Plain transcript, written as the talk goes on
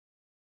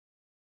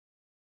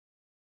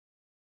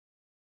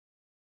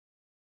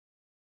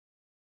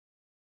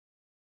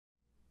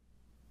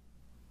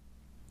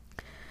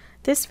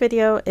This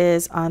video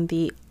is on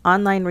the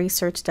online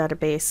research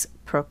database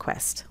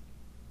ProQuest.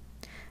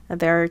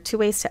 There are two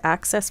ways to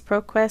access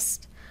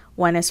ProQuest.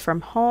 One is from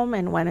home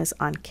and one is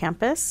on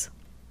campus.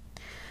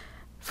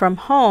 From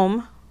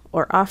home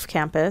or off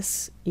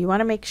campus, you want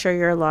to make sure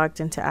you're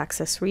logged into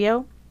Access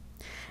Rio.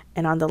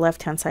 And on the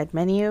left-hand side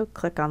menu,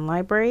 click on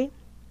Library.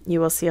 You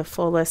will see a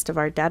full list of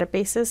our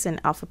databases in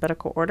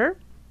alphabetical order.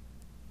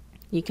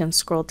 You can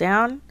scroll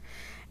down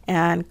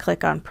and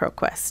click on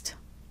ProQuest.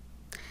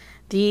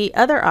 The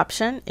other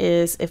option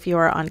is, if you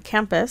are on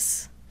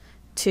campus,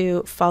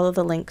 to follow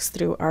the links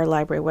through our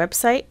library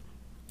website,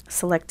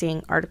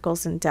 selecting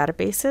Articles and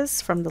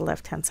Databases from the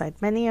left-hand side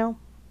menu.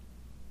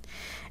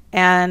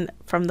 And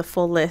from the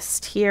full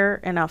list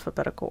here in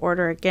alphabetical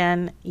order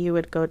again, you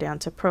would go down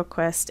to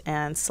ProQuest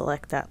and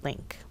select that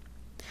link.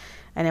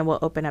 And it will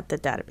open up the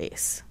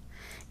database.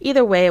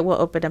 Either way, it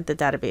will open up the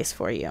database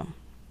for you.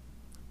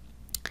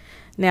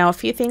 Now, a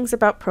few things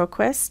about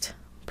ProQuest.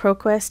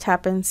 ProQuest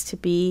happens to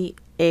be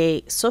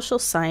a social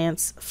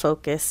science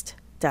focused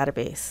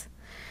database.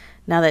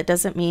 Now, that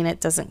doesn't mean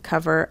it doesn't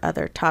cover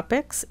other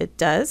topics. It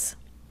does,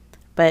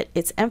 but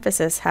its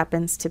emphasis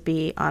happens to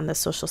be on the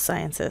social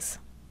sciences.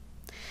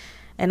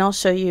 And I'll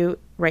show you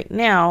right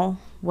now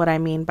what I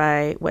mean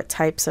by what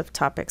types of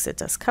topics it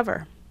does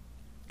cover.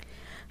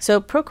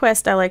 So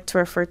ProQuest I like to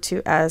refer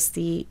to as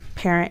the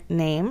parent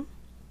name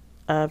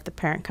of the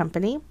parent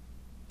company.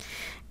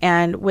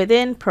 And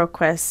within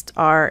ProQuest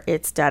are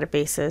its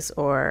databases,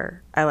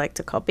 or I like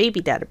to call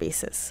baby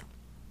databases.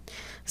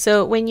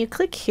 So when you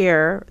click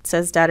here, it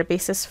says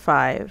Databases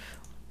 5.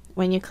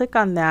 When you click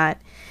on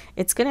that,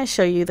 it's going to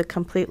show you the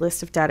complete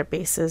list of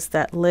databases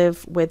that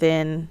live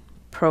within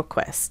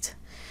ProQuest.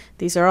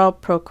 These are all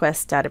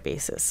ProQuest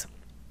databases.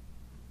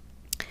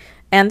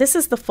 And this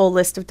is the full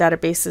list of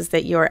databases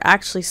that you are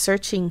actually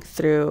searching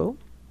through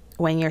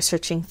when you're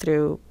searching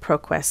through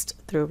ProQuest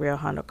through Rio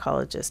Hondo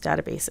College's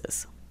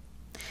databases.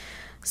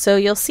 So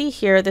you'll see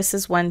here, this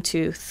is 1,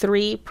 2,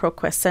 3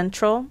 ProQuest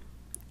Central,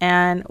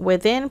 and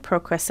within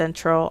ProQuest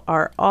Central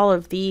are all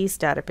of these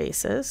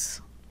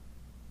databases.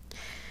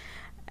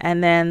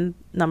 And then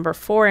number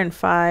 4 and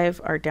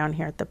 5 are down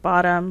here at the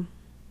bottom,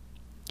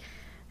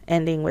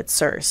 ending with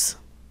SIRS.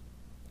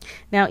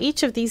 Now,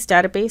 each of these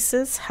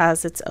databases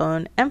has its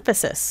own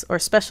emphasis or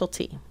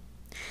specialty.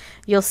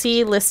 You'll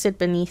see listed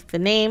beneath the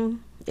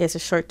name is a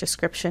short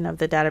description of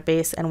the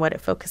database and what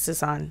it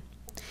focuses on.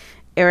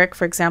 ERIC,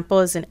 for example,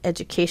 is an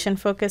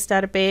education-focused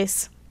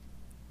database.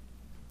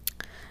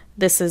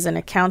 This is an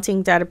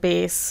accounting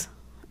database,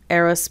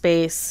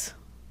 aerospace,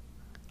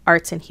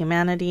 arts and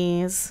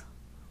humanities,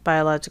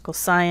 biological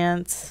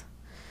science,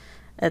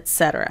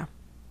 etc.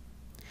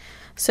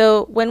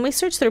 So when we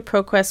search through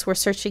ProQuest, we're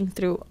searching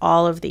through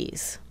all of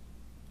these.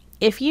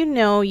 If you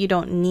know you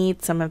don't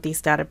need some of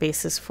these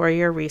databases for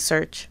your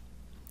research,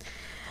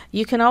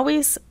 you can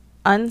always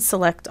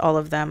unselect all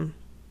of them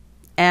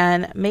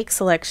and make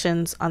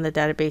selections on the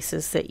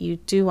databases that you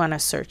do want to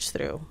search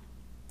through.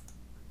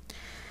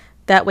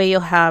 That way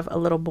you'll have a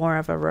little more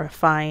of a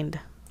refined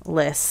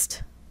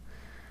list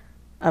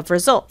of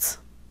results.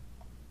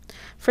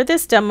 For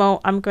this demo,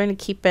 I'm going to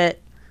keep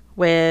it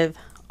with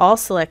all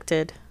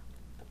selected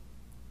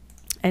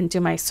and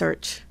do my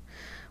search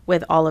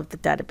with all of the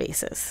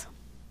databases.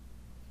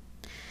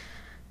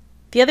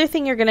 The other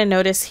thing you're going to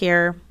notice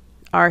here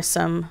are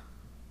some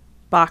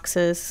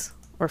boxes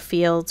or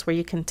fields where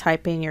you can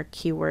type in your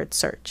keyword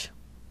search.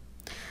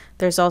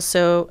 There's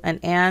also an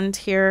and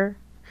here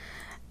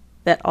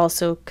that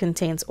also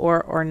contains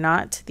or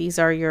not. These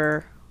are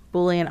your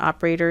Boolean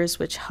operators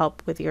which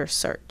help with your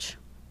search.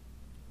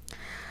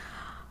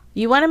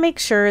 You want to make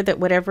sure that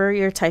whatever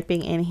you're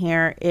typing in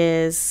here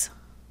is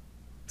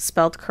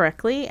spelled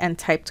correctly and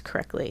typed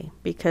correctly,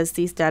 because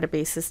these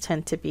databases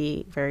tend to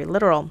be very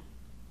literal.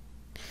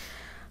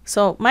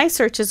 So my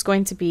search is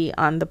going to be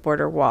on the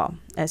border wall,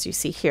 as you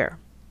see here.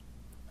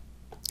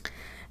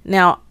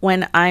 Now,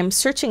 when I'm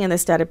searching in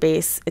this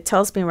database, it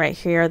tells me right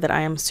here that I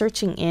am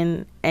searching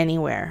in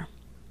anywhere.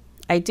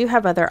 I do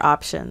have other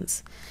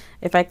options.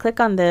 If I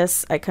click on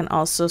this, I can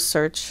also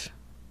search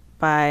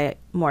by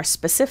more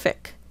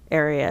specific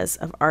areas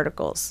of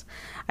articles.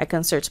 I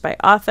can search by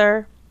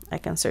author, I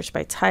can search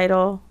by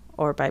title,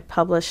 or by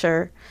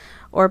publisher,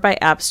 or by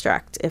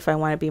abstract if I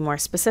want to be more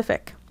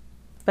specific.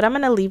 But I'm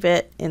going to leave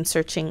it in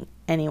searching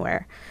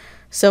anywhere.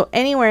 So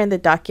anywhere in the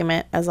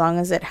document, as long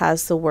as it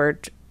has the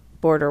word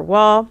border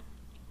wall,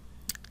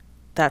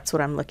 that's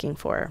what I'm looking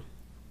for.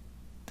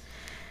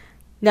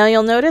 Now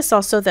you'll notice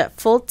also that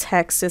full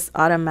text is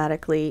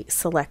automatically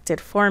selected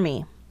for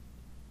me.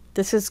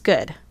 This is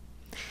good.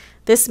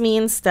 This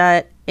means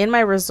that in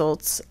my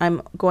results,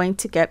 I'm going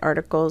to get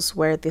articles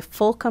where the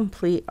full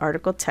complete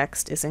article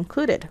text is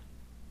included.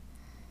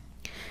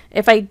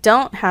 If I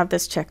don't have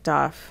this checked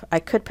off, I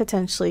could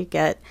potentially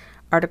get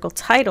article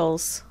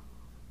titles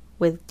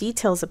with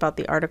details about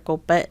the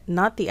article, but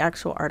not the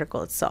actual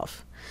article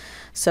itself.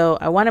 So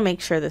I want to make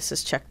sure this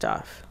is checked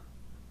off.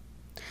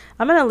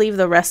 I'm going to leave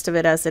the rest of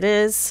it as it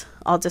is.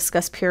 I'll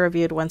discuss peer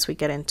reviewed once we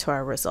get into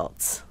our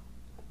results.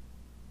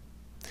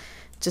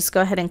 Just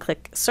go ahead and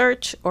click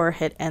search or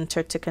hit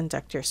enter to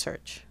conduct your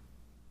search.